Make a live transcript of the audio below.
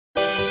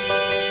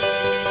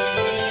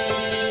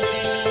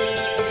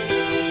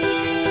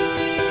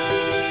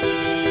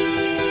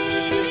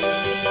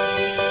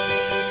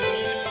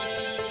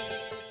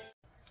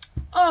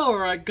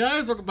Alright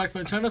guys, welcome back to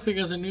my channel. If you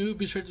guys are new,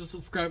 be sure to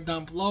subscribe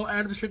down below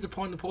and be sure to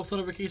put on the post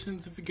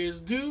notifications if you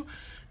guys do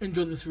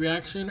enjoy this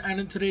reaction. And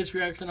in today's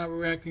reaction, I'll be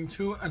reacting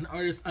to an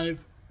artist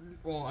I've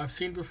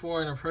seen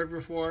before and I've heard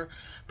before,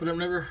 but I've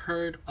never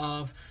heard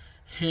of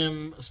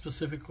him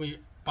specifically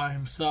by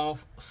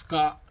himself.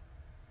 Scott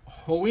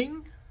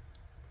Hoeing.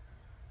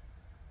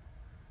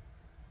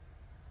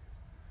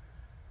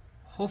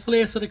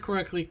 Hopefully I said it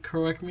correctly.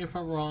 Correct me if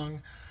I'm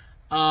wrong.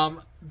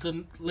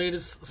 The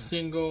latest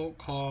single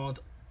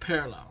called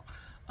Parallel.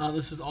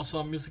 This is also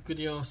a music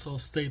video, so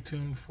stay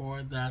tuned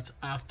for that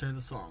after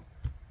the song.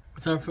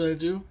 Without further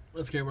ado,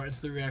 let's get right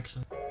into the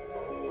reaction.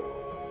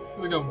 Here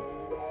we go.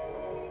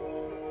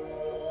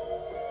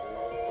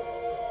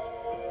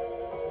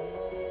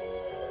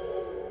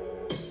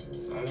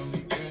 Follow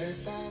me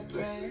breath by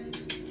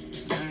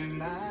breath, line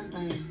by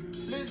line.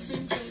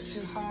 Listen close,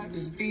 your heart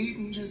is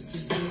beating just the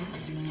same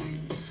as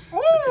mine.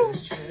 Woo!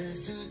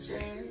 Chest to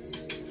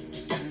chest,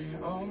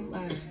 oh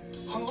my.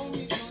 Hold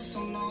me close,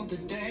 don't know the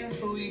dance,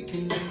 but we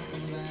can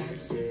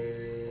improvise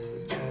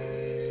step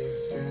by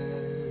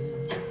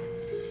step,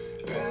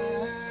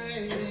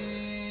 right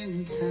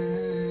in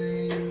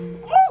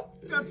time.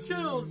 Woo! Got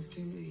chills.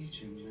 Can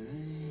reach your mind.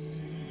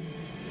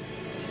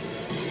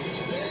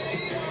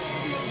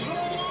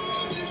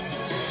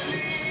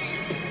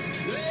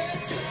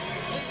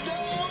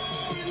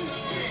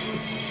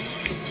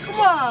 Come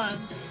on!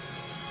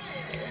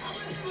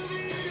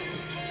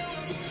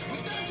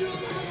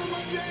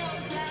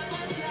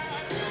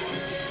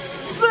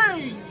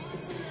 Sing!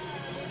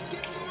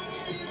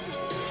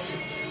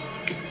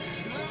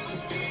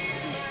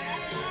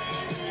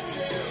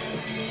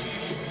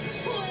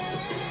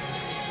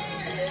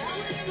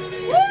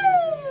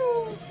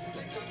 Woo!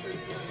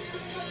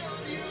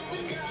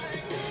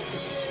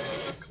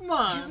 Come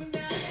on!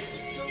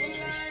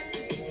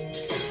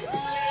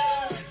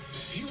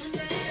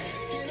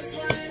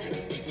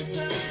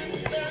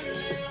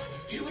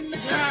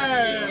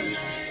 Yes!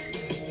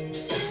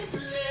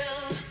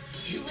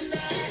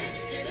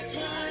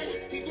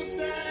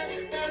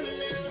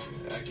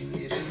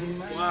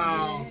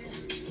 Wow.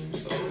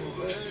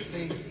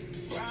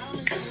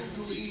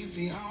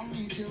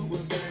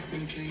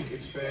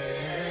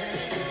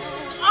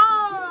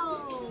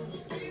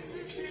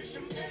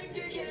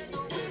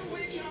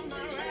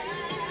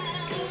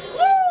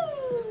 Oh!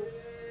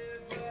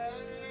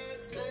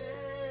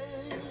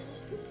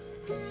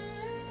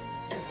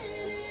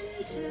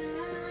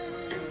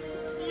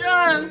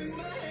 Yes!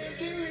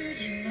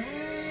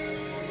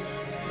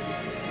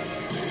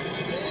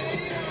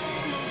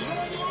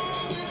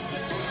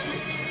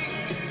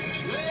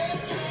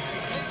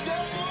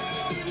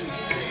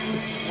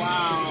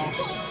 Wow.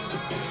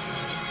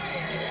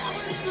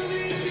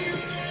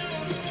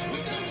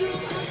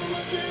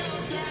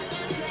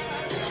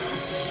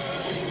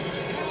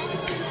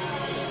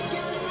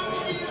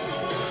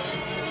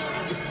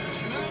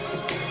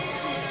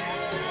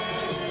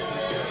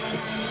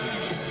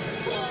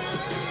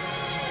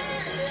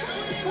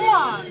 Come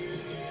on.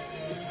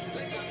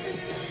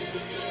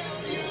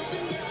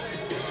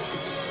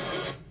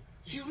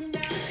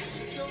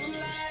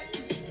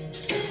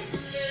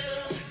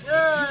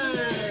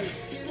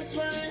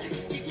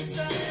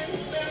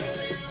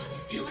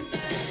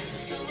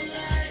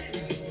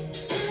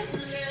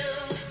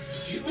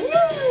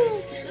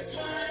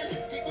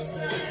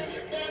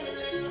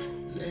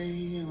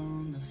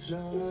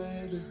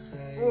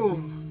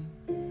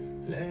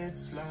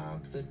 Let's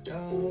lock the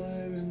door,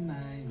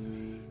 remind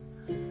me.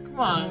 Come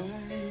on.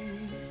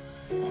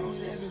 I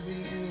would ever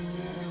be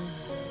anywhere else.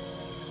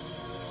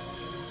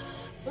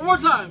 One more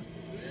time.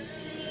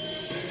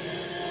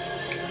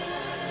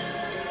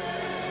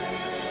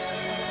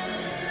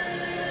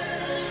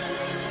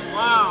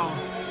 Wow.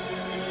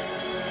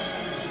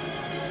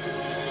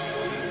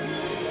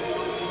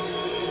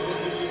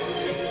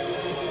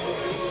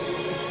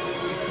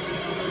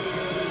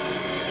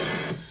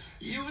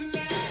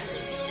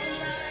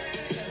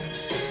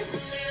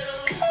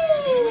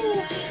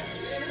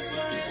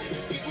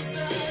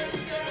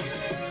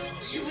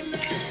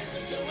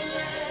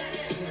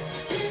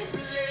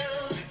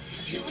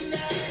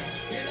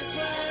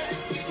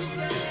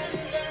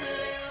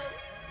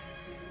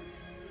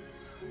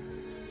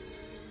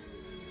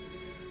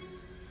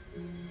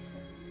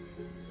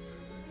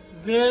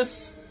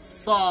 This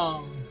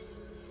song.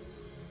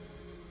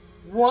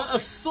 What a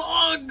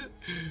song!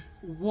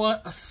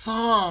 What a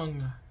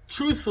song!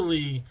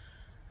 Truthfully,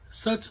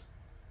 such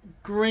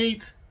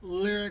great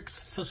lyrics,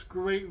 such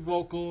great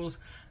vocals.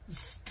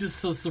 It's just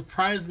so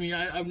surprised me.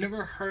 I've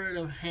never heard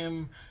of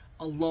him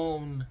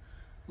alone.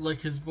 Like,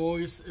 his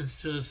voice is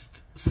just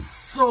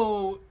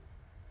so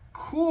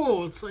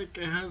cool. It's like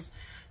it has,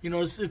 you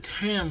know, it's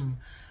him.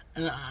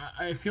 And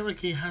I feel like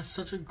he has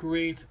such a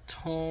great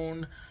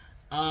tone.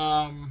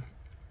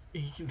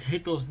 He can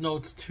hit those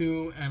notes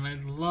too, and I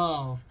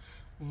love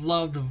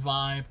the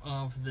vibe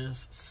of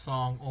this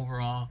song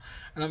overall.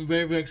 And I'm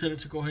very, very excited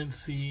to go ahead and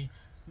see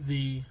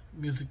the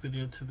music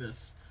video to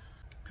this.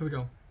 Here we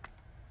go.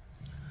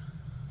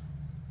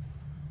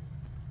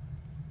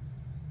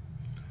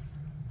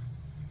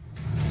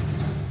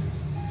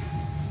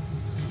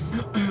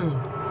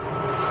 Oh.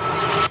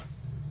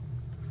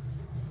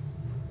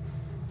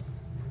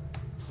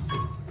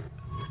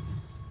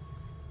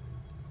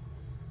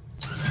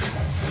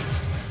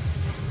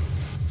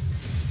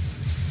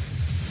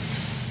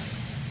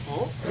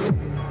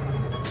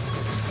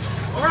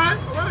 Alright,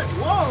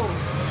 whoa!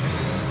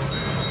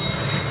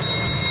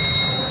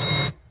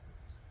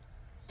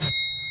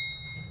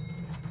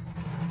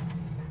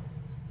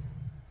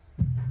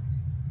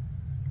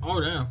 Oh,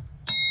 damn.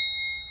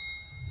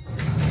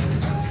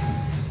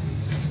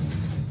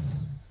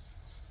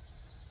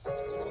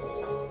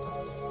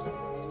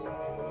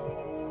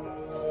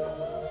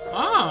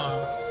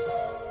 Ah.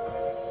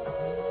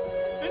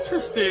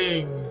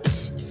 Interesting.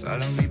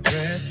 Follow me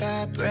breath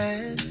by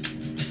breath,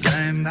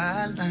 line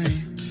by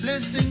line.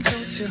 Listen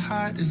close, your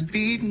heart is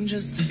beating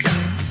just the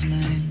same as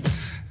mine.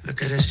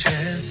 Look at us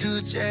chest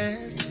to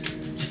chest,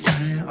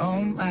 my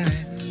oh my.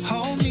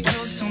 Hold me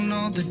close, don't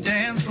know the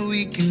dance, but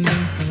we can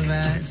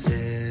improvise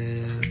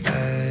step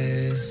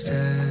by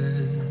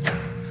step,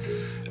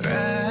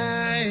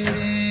 right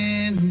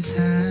in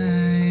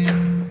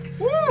time.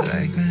 Woo!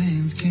 Like my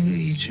hands can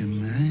reach your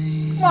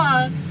mind. Come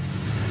on.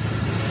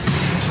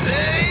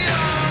 Lay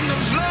on the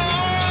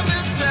floor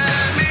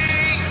beside me.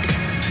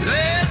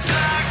 Let's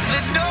lock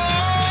the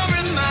door,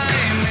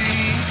 remind me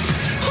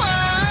why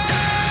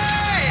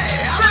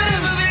I would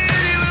never be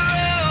anywhere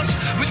else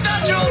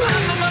without your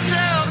love for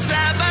myself.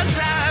 Side by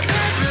side,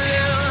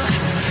 parallel.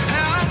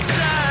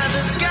 Outside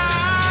the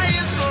sky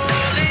is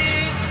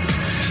falling.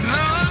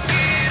 Look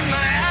in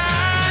my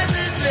eyes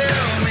and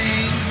tell me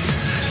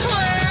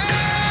why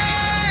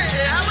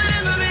I would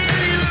never be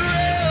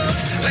anywhere else.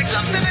 Like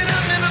something that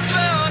I've never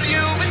felt.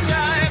 You and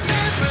I,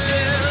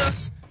 parallel.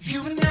 You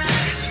and I,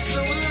 so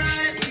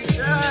aligned.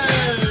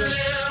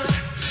 Parallel.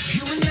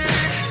 You and I,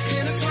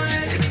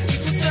 intertwined.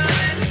 Equal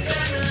sign,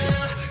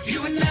 parallel. You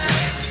and I,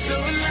 so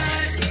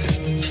aligned.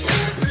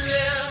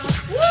 Parallel.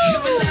 You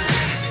and I,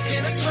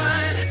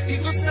 intertwined.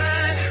 Equal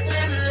sign,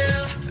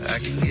 parallel. I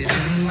can get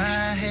in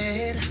my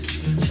head,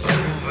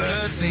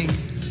 overthink.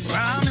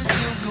 Promise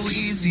you'll go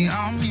easy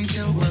on me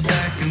till we're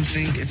back and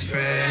think it's fresh.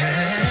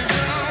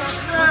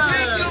 We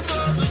pick up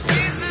all the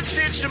pieces,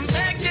 stitch them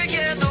back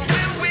together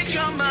when we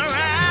come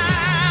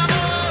around.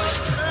 Oh,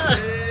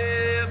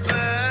 step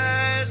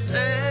by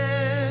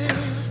step,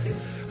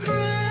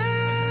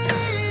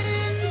 right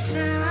in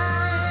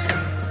time.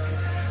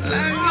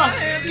 Like my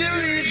hands can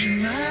reach your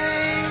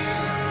mind.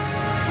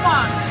 Come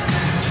on.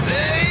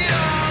 Lay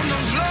on the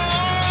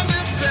floor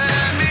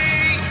beside me.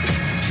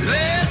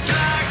 Let's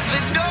lock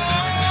the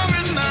door,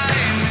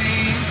 remind me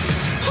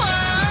why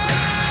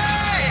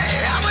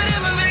I would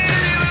never be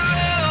anywhere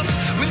else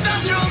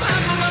without your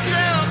love for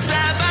myself.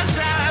 Side by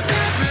side,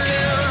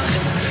 parallel.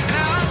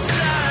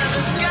 Outside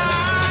the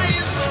sky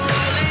is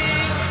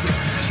falling.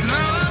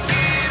 Look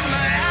in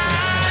my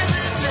eyes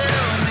and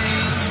tell me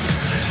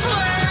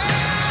why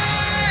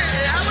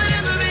I would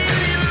never be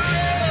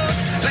anywhere else.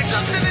 Like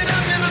something that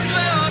I've never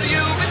felt.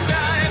 You and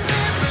I,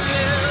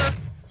 parallel.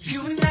 You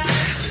and I,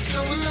 so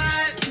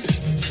aligned.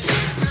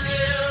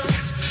 Parallel.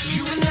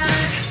 You and I,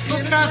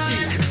 Look happy.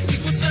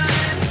 equal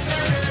sign,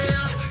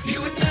 parallel. You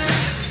and I,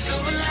 so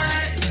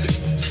aligned.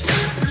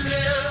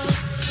 Parallel.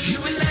 You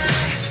and I,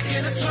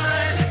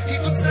 intertwined.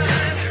 Equal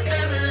sign,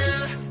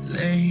 parallel.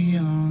 Lay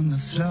on the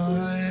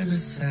floor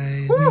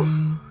beside me.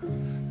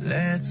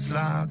 Let's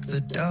lock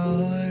the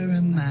door.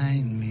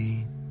 Remind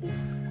me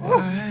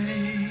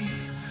why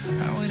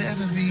I would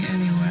ever be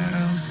anywhere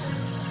else.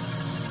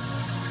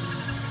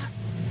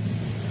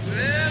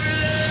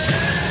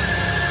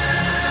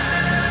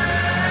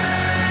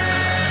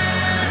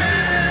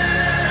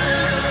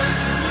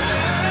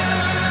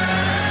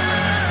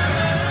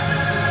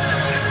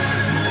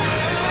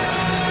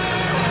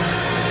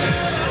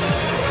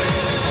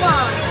 Come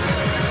on.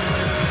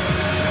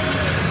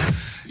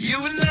 You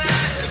and I,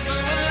 so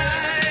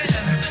aligned.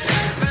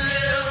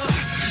 Parallel.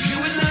 You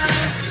and I,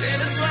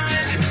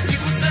 intertwined.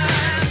 Equal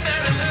sign,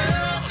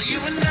 parallel. You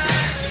and I,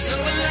 so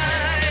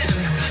aligned.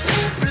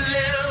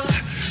 Parallel.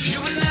 You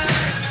and I,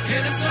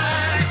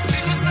 intertwined.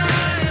 Equal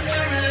sign,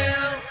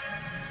 parallel.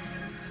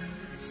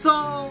 So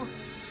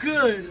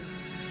good.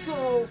 So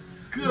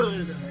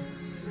good.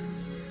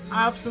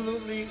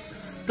 Absolutely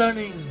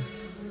stunning.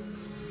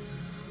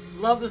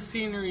 Love the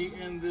scenery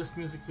in this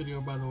music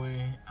video, by the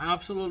way.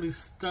 Absolutely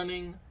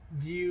stunning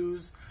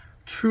views.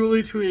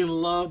 Truly, truly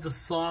love the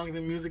song,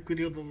 the music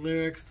video, the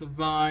lyrics, the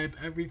vibe.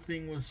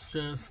 Everything was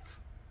just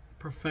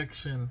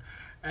perfection.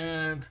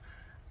 And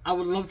I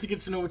would love to get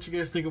to know what you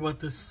guys think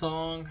about this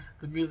song,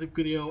 the music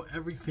video,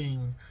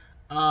 everything.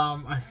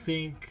 I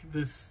think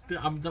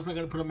I'm definitely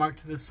going to put a mark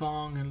to this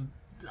song, and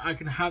I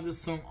can have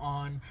this song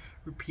on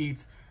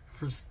repeat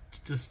for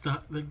just the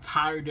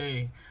entire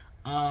day.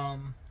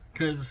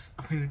 Because,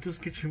 I mean, it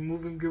just gets you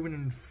moving, grooving,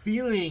 and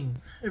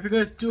feeling. If you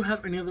guys do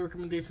have any other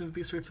recommendations,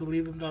 be sure to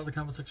leave them down in the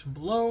comment section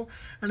below.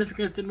 And if you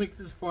guys did make it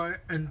this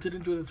far and did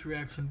enjoy this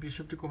reaction, be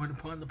sure to go ahead and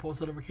put on the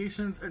post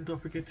notifications. And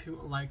don't forget to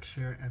like,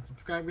 share, and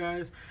subscribe,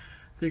 guys.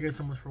 Thank you guys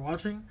so much for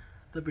watching.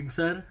 That being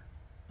said,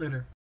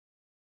 later.